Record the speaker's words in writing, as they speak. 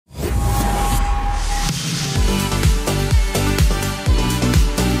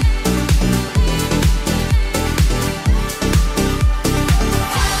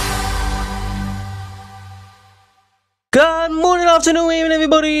afternoon, evening,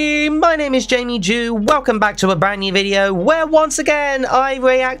 everybody. My name is Jamie Jew. Welcome back to a brand new video where once again I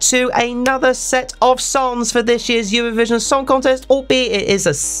react to another set of songs for this year's Eurovision Song Contest, albeit it is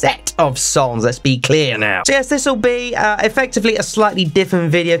a set of songs, let's be clear now. So yes, this will be effectively a slightly different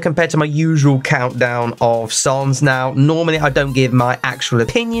video compared to my usual countdown of songs. Now, normally I don't give my actual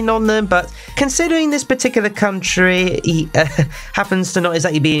opinion on them, but considering this particular country happens to not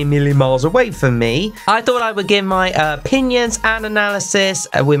exactly be a million miles away from me, I thought I would give my opinions and analysis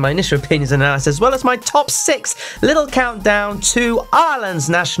with my initial opinions and analysis, as well as my top 6 little countdown to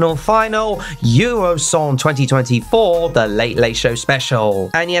Ireland's national final, EuroSong 2024, the Late Late Show special.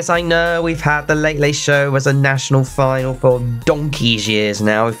 And yes, I know we've had the Late Late Show as a national final for donkey's years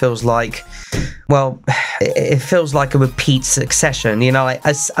now. It feels like, well, it feels like a repeat succession, you know, like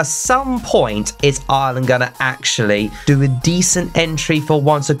at some point is Ireland gonna actually do a decent entry for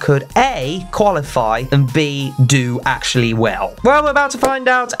once it could A, qualify, and B, do actually well. Well, we're about to find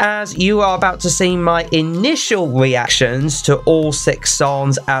out, as you are about to see my initial reactions to all 6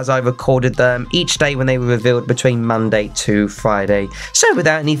 songs as I recorded them each day when they were revealed between Monday to Friday. So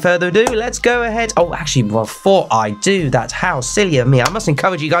without any further ado, let's go ahead. Oh, actually, before I do, that's how silly of me. I must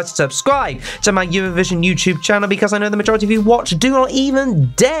encourage you guys to subscribe to my Eurovision YouTube channel, because I know the majority of you watch do not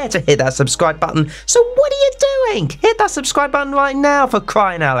even dare to hit that subscribe button. So what are you doing? Hit that subscribe button right now, for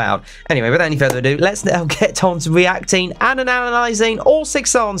crying out loud. Anyway, without any further ado, let's now get on to reacting and analysing all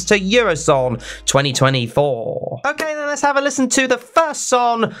 6 songs to EuroSong 2024. Okay, then let's have a listen to the first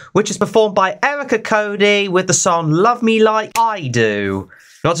song, which is performed by Erica Cody with the song Love Me Like I Do.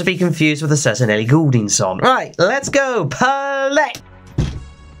 Not to be confused with a certain Ellie Goulding song. Right, let's go. Play.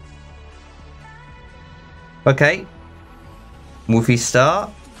 Okay. Woofy start.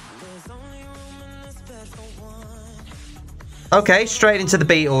 Okay, straight into the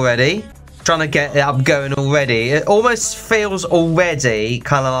beat already. Trying to get it up going already. It almost feels already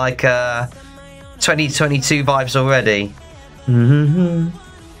kind of like 2022 vibes already.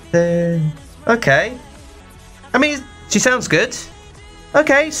 Okay. I mean, she sounds good.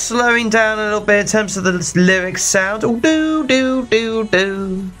 Okay, slowing down a little bit in terms of the lyrics sound. Ooh, do, do, do,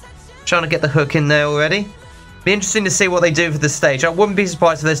 do. Trying to get the hook in there already. Be interesting to see what they do for the stage. I wouldn't be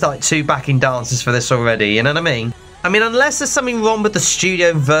surprised if there's like 2 backing dancers for this already, you know what I mean? I mean, unless there's something wrong with the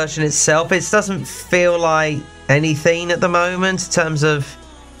studio version itself, it doesn't feel like anything at the moment in terms of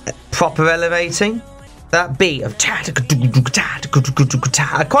proper elevating. That beat of I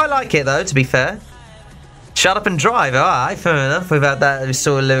quite like it though, to be fair. Shut up and drive, alright, fair enough. We've had that, we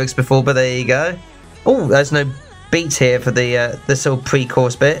saw lyrics before, but there you go. Oh, there's no beats here for the this little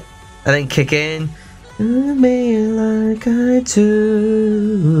pre-chorus bit. And then kick in. Me like I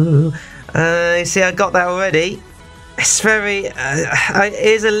do. You see, I got that already. It's very, it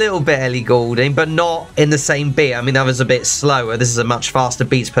is a little bit Ellie Goulding, but not in the same beat. I mean, that was a bit slower. This is a much faster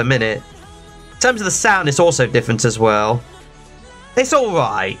beats per minute. In terms of the sound, it's also different as well. It's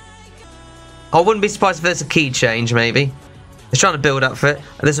alright. I wouldn't be surprised if there's a key change, maybe. It's trying to build up for it.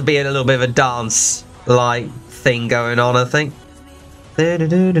 And this would be a little bit of a dance-like thing going on, I think. Trying to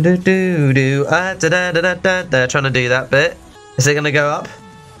do that bit. Is it going to go up?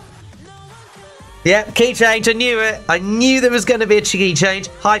 Yep, key change. I knew it. I knew there was going to be a key change.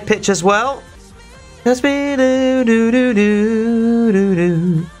 High pitch as well. And then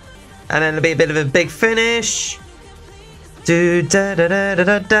it'll be a bit of a big finish. That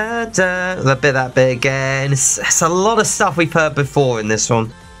bit again. It's a lot of stuff we've heard before in this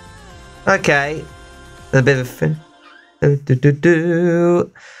one. Okay. A bit of a finish.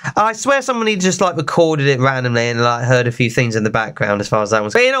 I swear somebody just like recorded it randomly and like heard a few things in the background as far as that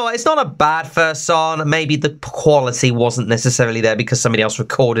was. But you know what? It's not a bad first song. Maybe the quality wasn't necessarily there because somebody else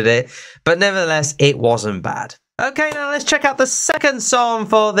recorded it. But nevertheless, it wasn't bad. Okay, now let's check out the second song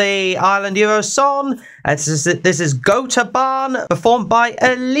for the Ireland EuroSong. This is Go to Barn, performed by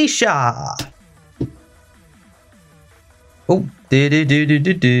Alicia. Oh,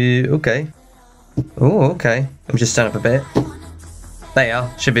 okay. Oh, okay. Let me just stand up a bit. There you are.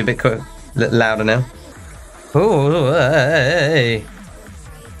 Should be a bit quick, louder now. Oh, hey.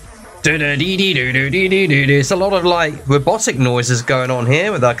 It's a lot of like robotic noises going on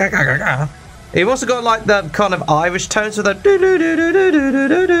here with like. You've also got like the kind of Irish tones with that.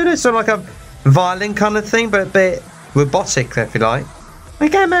 Sort of like a violin kind of thing, but a bit robotic, if you like.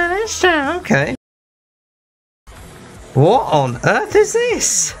 Okay. What on earth is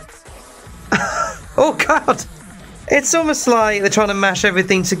this? Oh god, it's almost like they're trying to mash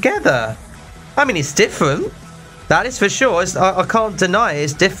everything together. I mean, it's different, that is for sure. I can't deny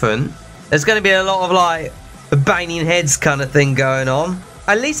it's different. There's going to be a lot of like banging heads kind of thing going on.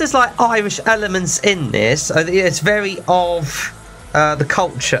 At least there's like Irish elements in this. It's very of the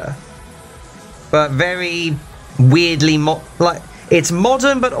culture, but very weirdly like it's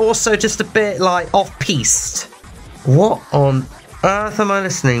modern, but also just a bit like off-piste. What on earth am I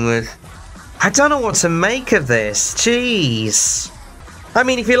listening with? I don't know what to make of this. Jeez. I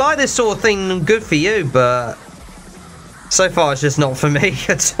mean, if you like this sort of thing, good for you, but so far it's just not for me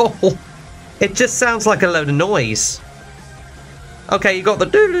at all. It just sounds like a load of noise. Okay, you got the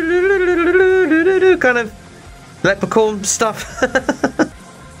kind of leprechaun stuff.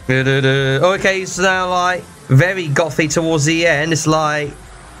 Okay, so now like very gothy towards the end. It's like,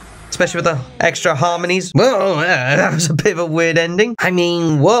 especially with the extra harmonies. Whoa, that was a bit of a weird ending. I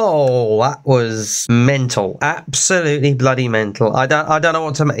mean, whoa, that was mental. Absolutely bloody mental. I don't know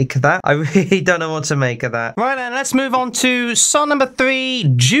what to make of that. I really don't know what to make of that. Right then, let's move on to song number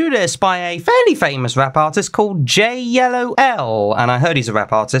 3, Judas, by a fairly famous rap artist called J Yellow L. And I heard he's a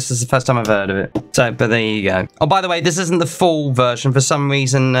rap artist. This is the first time I've heard of it. So, but there you go. Oh, by the way, this isn't the full version. For some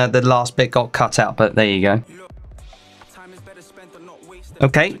reason, the last bit got cut out, but there you go.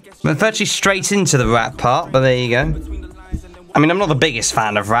 Okay, we're virtually straight into the rap part, but there you go. I mean, I'm not the biggest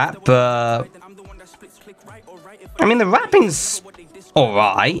fan of rap, but I mean, the rapping's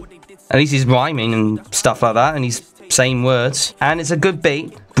alright. At least he's rhyming and stuff like that, and he's saying words, and it's a good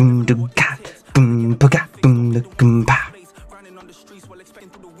beat. Boom, boom, boom, boom,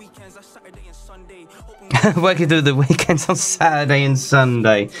 working through the weekends on Saturday and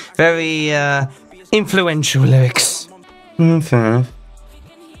Sunday. Very influential lyrics. Fair enough.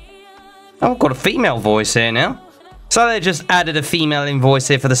 Oh, I've got a female voice here now. So they just added a female in voice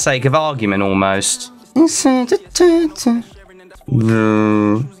here for the sake of argument, almost. To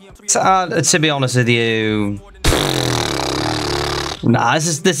be honest with you, nah,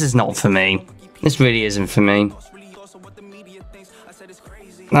 this is not for me. This really isn't for me.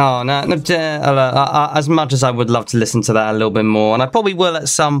 Oh, no, as much as I would love to listen to that a little bit more, and I probably will at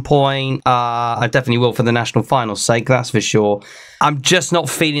some point, I definitely will for the national final's sake, that's for sure. I'm just not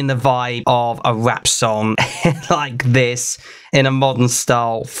feeling the vibe of a rap song like this in a modern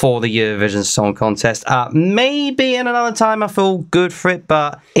style for the Eurovision Song Contest. Maybe in another time I feel good for it,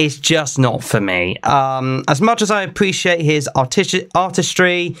 but it's just not for me. As much as I appreciate his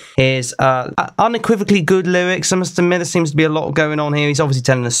artistry, his unequivocally good lyrics, I must admit there seems to be a lot going on here. He's obviously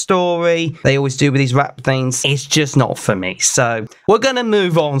telling a story. They always do with these rap things. It's just not for me. So we're going to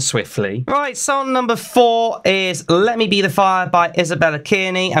move on swiftly. Right, song number 4 is Let Me Be the Fire by Isabella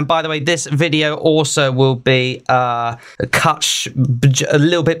Kearney. And by the way, this video also will be cut a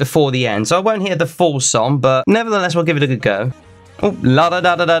little bit before the end, so I won't hear the full song, but nevertheless we'll give it a good go. Oh, la da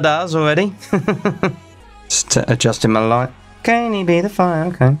da da da da's already. Just adjusting my light. Can he be the fire?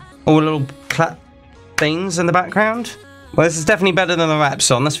 Okay. All little clap things in the background. Well, this is definitely better than the rap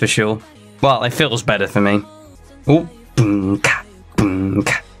song, that's for sure. Well, it feels better for me. Oh, boom ka, boom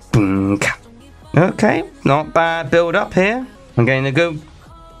ka, boom ka. Okay, not bad build up here. I'm getting a good.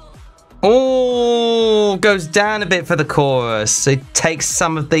 Oh, goes down a bit for the chorus. It takes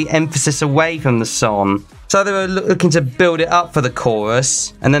some of the emphasis away from the song. So they were looking to build it up for the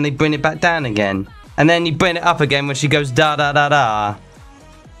chorus, and then they bring it back down again. And then you bring it up again when she goes da da da da.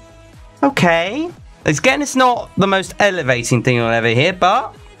 Okay. Again, it's not the most elevating thing you'll ever hear,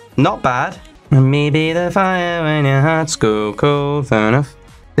 but not bad. Maybe the fire when your hearts go cold. Fair enough.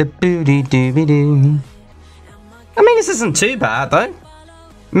 The booty dooby doo. I mean, this isn't too bad though.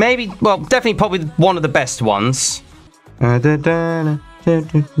 Maybe, well, definitely probably one of the best ones. Let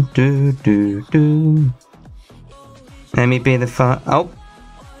me be the fire. Oh.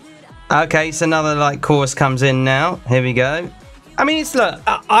 Okay, so another like chorus comes in now. Here we go. I mean, it's look,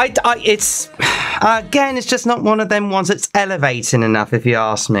 it's again, it's just not one of them ones that's elevating enough, if you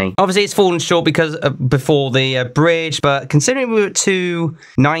ask me. Obviously, it's fallen short because before the bridge, but considering we were at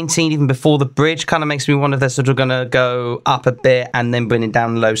 2:19 even before the bridge, kind of makes me wonder if they're sort of gonna go up a bit and then bring it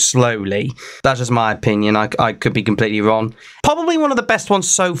down low slowly. That's just my opinion. I could be completely wrong. Probably one of the best ones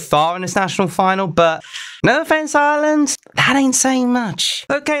so far in this national final, but no offense, Ireland, that ain't saying much.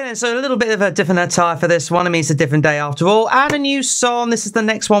 Okay then, so a little bit of a different attire for this one. I mean, it's a different day after all. And a new song. This is the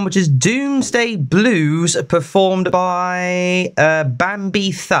next one, which is Doomsday Blues, performed by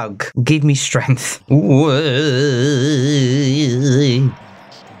Bambi Thug. Give me strength. Ooh,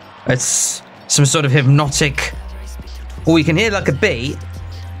 it's some sort of hypnotic. Oh, you can hear like a beat.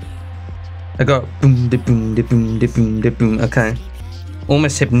 I got boom, da boom, da boom, da boom, da boom. Okay.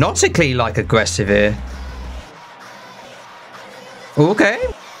 Almost hypnotically like aggressive here. Okay.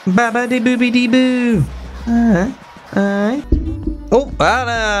 Baba de booby de boo. Oh,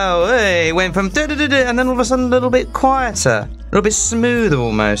 hello. Hey, went from da da da da, and then all of a sudden a little bit quieter, a little bit smoother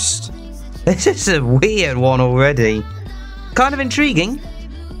almost. This is a weird one already. Kind of intriguing.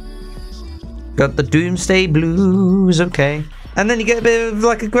 Got the Doomsday Blues, okay. And then you get a bit of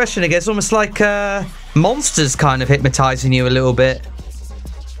like aggression again. It's almost like monsters kind of hypnotizing you a little bit.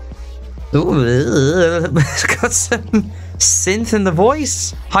 Ooh, it's got some synth in the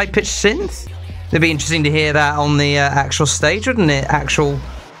voice. High-pitched synth. It'd be interesting to hear that on the actual stage, wouldn't it? Actual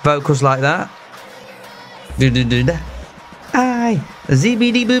vocals like that. Aye,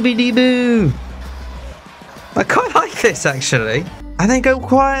 zibbidi boobidi boo. I quite like this actually. And then go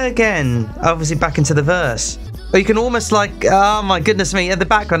quiet again. Obviously back into the verse. Or you can almost like, oh my goodness me, in the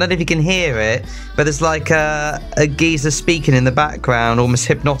background, I don't know if you can hear it, but there's like a geezer speaking in the background, almost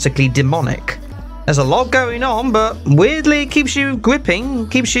hypnotically demonic. There's a lot going on, but weirdly it keeps you gripping,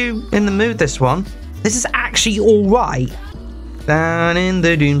 keeps you in the mood, this one. This is actually alright. Down in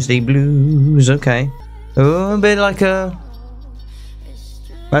the Doomsday Blues, okay. Oh, a bit like a...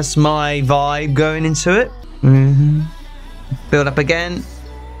 That's my vibe going into it. Build up again.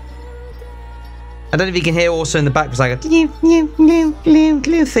 I don't know if you can hear also in the back, it's like a thing.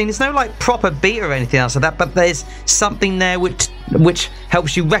 There's no like proper beat or anything else like that, but there's something there which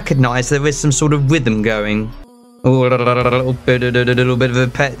helps you recognise there is some sort of rhythm going. Oh, a little bit of a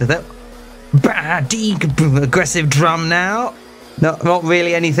pet. Aggressive drum now. Not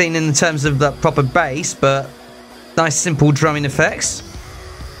really anything in terms of that proper bass, but nice simple drumming effects.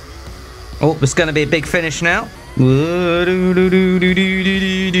 Oh, it's going to be a big finish now. It's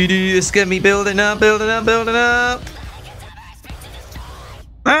going to be building up.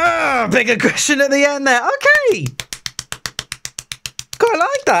 Ah, big aggression at the end there. Okay. Quite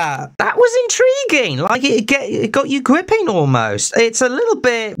like that. That was intriguing. Like it got you gripping almost. It's a little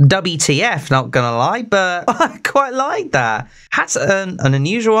bit WTF, not gonna lie, but I quite like that. That's an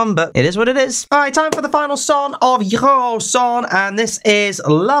unusual one, but it is what it is. All right, time for the final song of EuroSong, and this is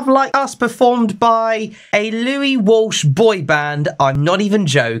Love Like Us, performed by a Louis Walsh boy band. I'm not even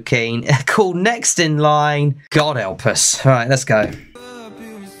joking. Called Next in Line. God help us. All right, let's go.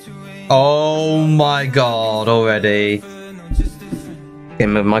 Oh my God, already. Get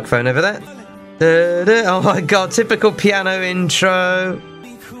my microphone over there. Oh my God, typical piano intro.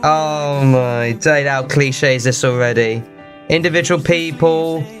 Oh my day, how cliche is this already? Individual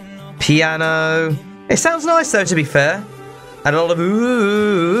people, piano. It sounds nice though, to be fair. And a lot of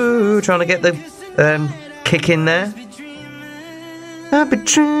ooh, trying to get the kick in there. I've been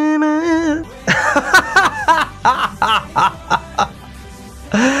dreaming.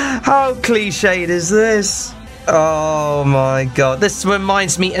 How cliched is this? Oh my God, this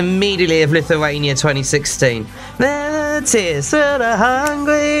reminds me immediately of Lithuania 2016. The tears for the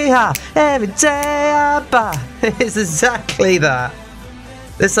hungry heart, every day I buy. It's exactly that.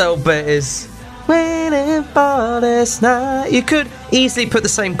 This whole bit is waiting for this night. You could easily put the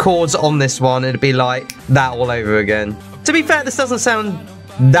same chords on this one, it'd be like that all over again. To be fair, this doesn't sound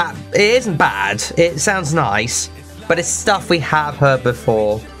that... It isn't bad, it sounds nice, but it's stuff we have heard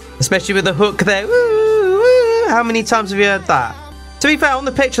before. Especially with the hook there. How many times have you heard that? To be fair, on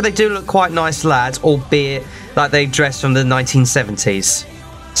the picture they do look quite nice lads, albeit like they dressed from the 1970s.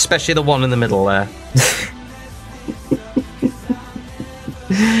 Especially the one in the middle there.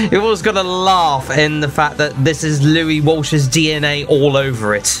 You've always got to laugh in the fact that this is Louis Walsh's DNA all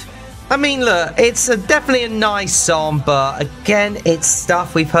over it. I mean, look, it's definitely a nice song, but again, it's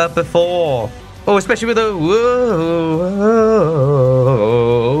stuff we've heard before. Oh, especially with the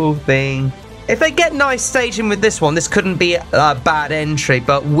whoa thing. If they get nice staging with this one, this couldn't be a bad entry,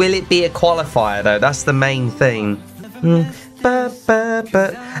 but will it be a qualifier, though? That's the main thing. But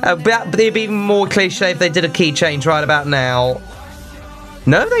it'd be even more cliche if they did a key change right about now.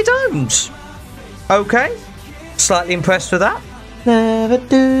 No, they don't. Okay. Slightly impressed with that.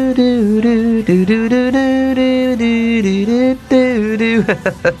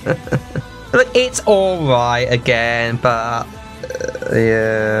 Look, it's alright again, but...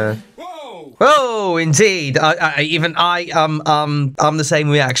 yeah... Oh, indeed. I'm the same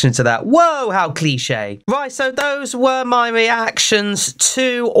reaction to that. Whoa, how cliche. Right, so those were my reactions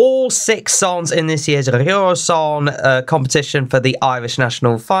to all 6 songs in this year's EuroSong competition for the Irish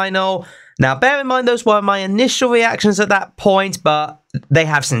National Final. Now, bear in mind, those were my initial reactions at that point, but they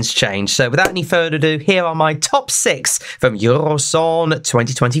have since changed. So without any further ado, here are my top 6 from EuroSong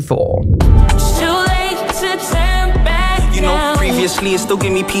 2024. You know, previously it still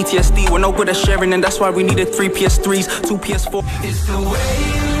gave me PTSD. We're no good at sharing, and that's why we needed 3 PS3s, 2 PS4. It's the way you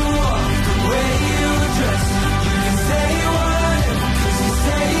walk, the way you dress. You can say whatever, 'cause you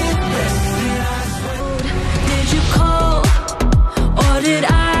say it best. Did you call, or did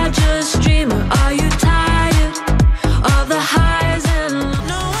I just dream? Or are you tired of the highs and lows?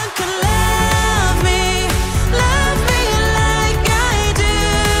 No one can love me, love me, love me.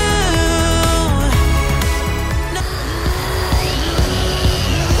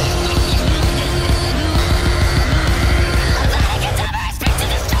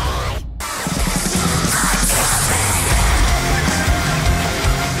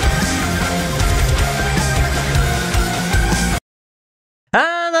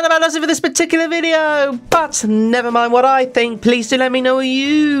 about does it for this particular video, but never mind what I think. Please do let me know what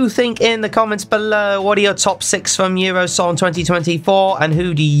you think in the comments below. What are your top 6 from EuroSong 2024, and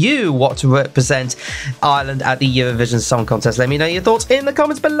who do you want to represent Ireland at the Eurovision Song Contest? Let me know your thoughts in the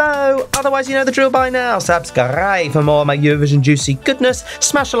comments below. Otherwise, you know the drill by now. Subscribe for more of my Eurovision juicy goodness.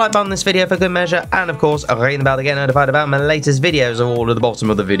 Smash the like button on this video for good measure, and of course, ring the bell to get notified about my latest videos, are all at the bottom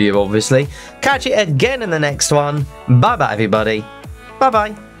of the video, obviously. Catch you again in the next one. Bye bye, everybody. Bye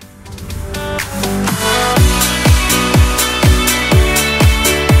bye.